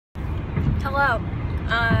Hello.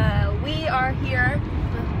 We are here.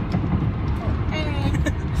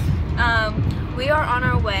 We are on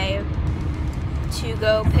our way to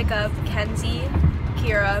go pick up Kenzie,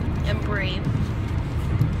 Kiera, and Bree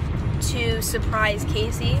to surprise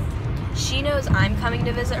Casey. She knows I'm coming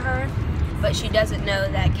to visit her, but she doesn't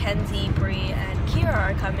know that Kenzie, Bree, and Kiera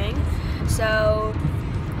are coming. So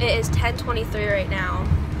it is 10:23 right now,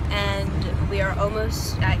 and we are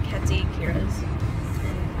almost at Kenzie and Kiera's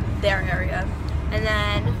in their area. And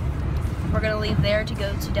then we're gonna leave there to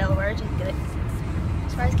go to Delaware to get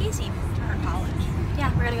surprise Casey. To her college.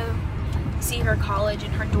 Yeah, we're gonna go see her college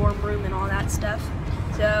and her dorm room and all that stuff.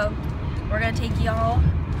 So we're gonna take y'all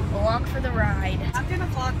along for the ride. I'm gonna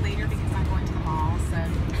vlog later because I'm going to the mall, so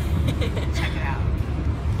check it out.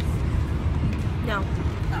 No.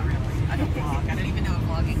 Not really. I don't vlog. I don't even know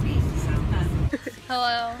what vlogging means, so.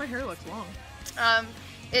 Hello. My hair looks long.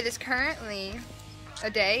 It is currently a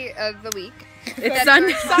day of the week. It's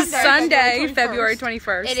Sunday, February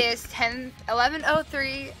 21st. It is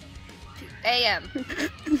 11:03 a.m.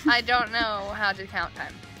 I don't know how to count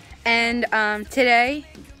time. And today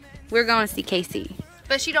we're going to see Casey.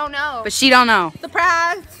 But she don't know. But she don't know.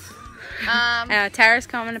 Surprise! Tara's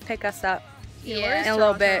coming to pick us up Yeah. in a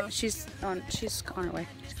little bit. She's on her way.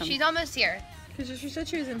 She's almost here. She said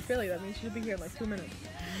she was in Philly. That means she'll be here in like 2 minutes.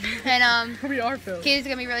 And We are Philly. Katie's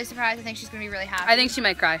gonna be really surprised. I think she's gonna be really happy. I think she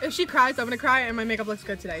might cry. If she cries, I'm gonna cry, and my makeup looks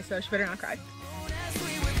good today, so she better not cry.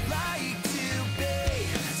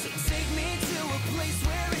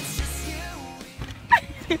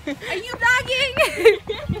 Are you vlogging?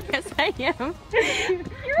 Yes, I am.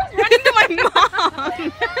 You're running to my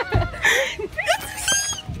mom.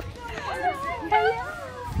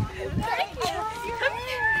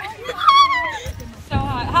 So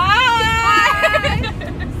hot. Hi.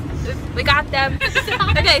 We got them.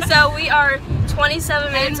 Okay, so we are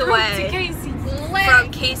 27 minutes away from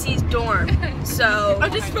Casey's dorm. So I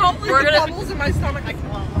just felt like we're the gonna bubbles in my stomach.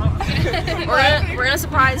 we're gonna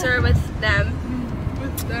surprise her with them.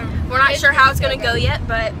 With them. We're not sure how it's gonna go yet,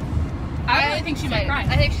 but I really think she might cry.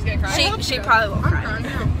 I think she's gonna cry. she probably won't I'm cry. crying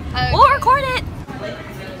now. We'll record it.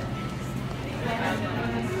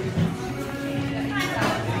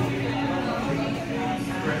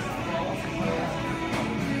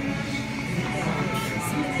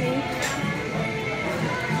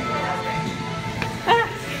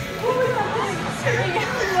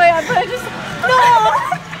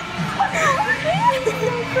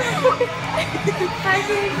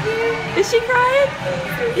 Is she crying?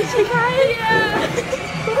 Is she crying? Yeah.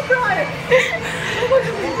 I'm crying.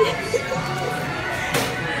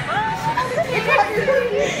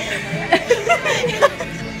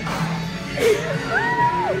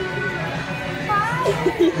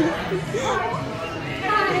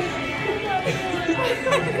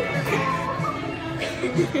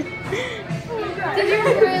 Did you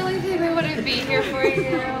really think we wouldn't be here for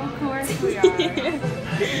you? Of course we are.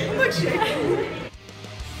 Look, shaking.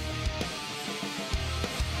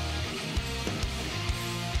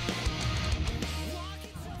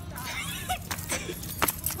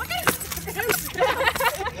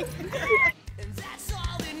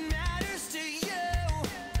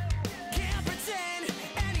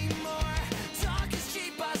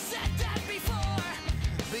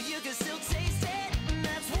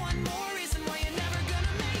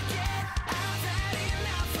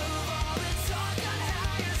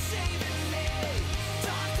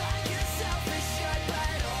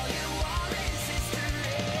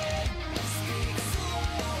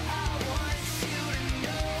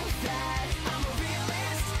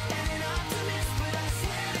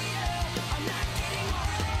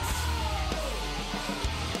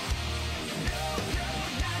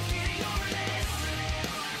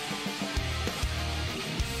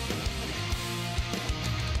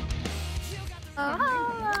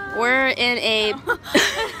 We're in a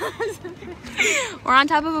we're on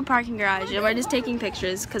top of a parking garage and we're just taking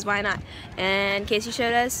pictures because why not? And Casey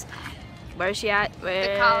showed us where is she at?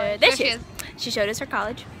 The college. There she is. She showed us her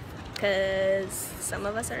college because some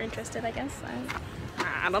of us are interested, I guess.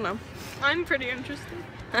 I don't know. I'm pretty interested.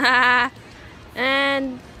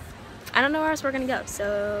 And I don't know where else we're gonna go.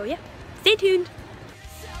 So yeah, stay tuned.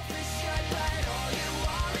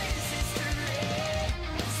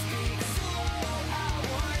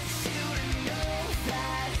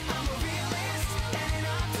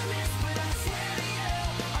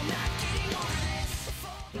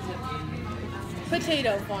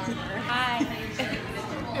 Potato farmer. Hi.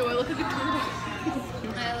 Anyway, look at the camera.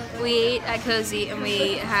 We ate at Cozy and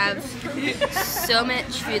we have so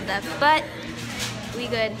much food left, but we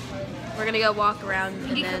good. We're gonna go walk around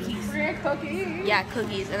and then and cookies. Yeah,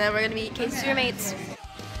 cookies. And then we're gonna meet Casey's roommates.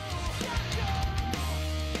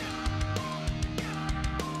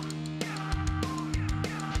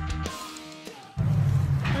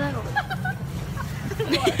 Hello.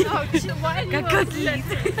 Got cookies.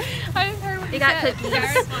 I haven't heard what They you got said.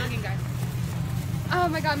 cookies. Oh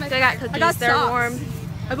my god, my They got cookies. I got They're socks. warm.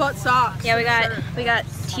 I bought socks. Yeah, for we got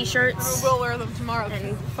sure. t-shirts. We'll wear them tomorrow.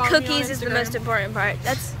 And Follow me on cookies is the Instagram. most important part.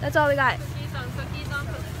 That's all we got.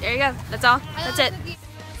 There you go. That's all. That's it.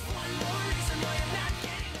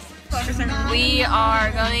 We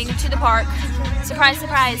are going to the park. Surprise,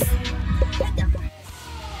 surprise.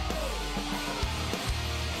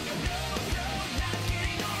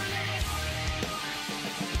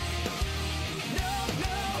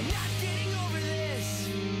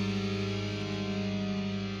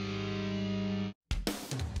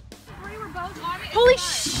 Holy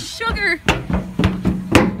sugar!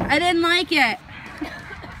 I didn't like it.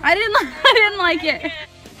 I didn't like it.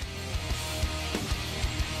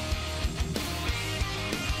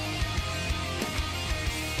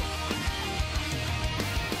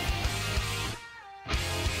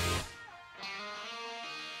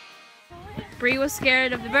 Bree was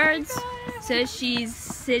scared of the birds, so she's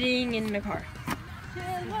sitting in the car.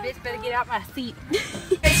 Bitch better get out my seat.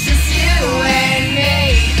 It's just you and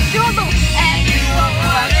me. And you won't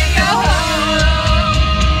wanna go home.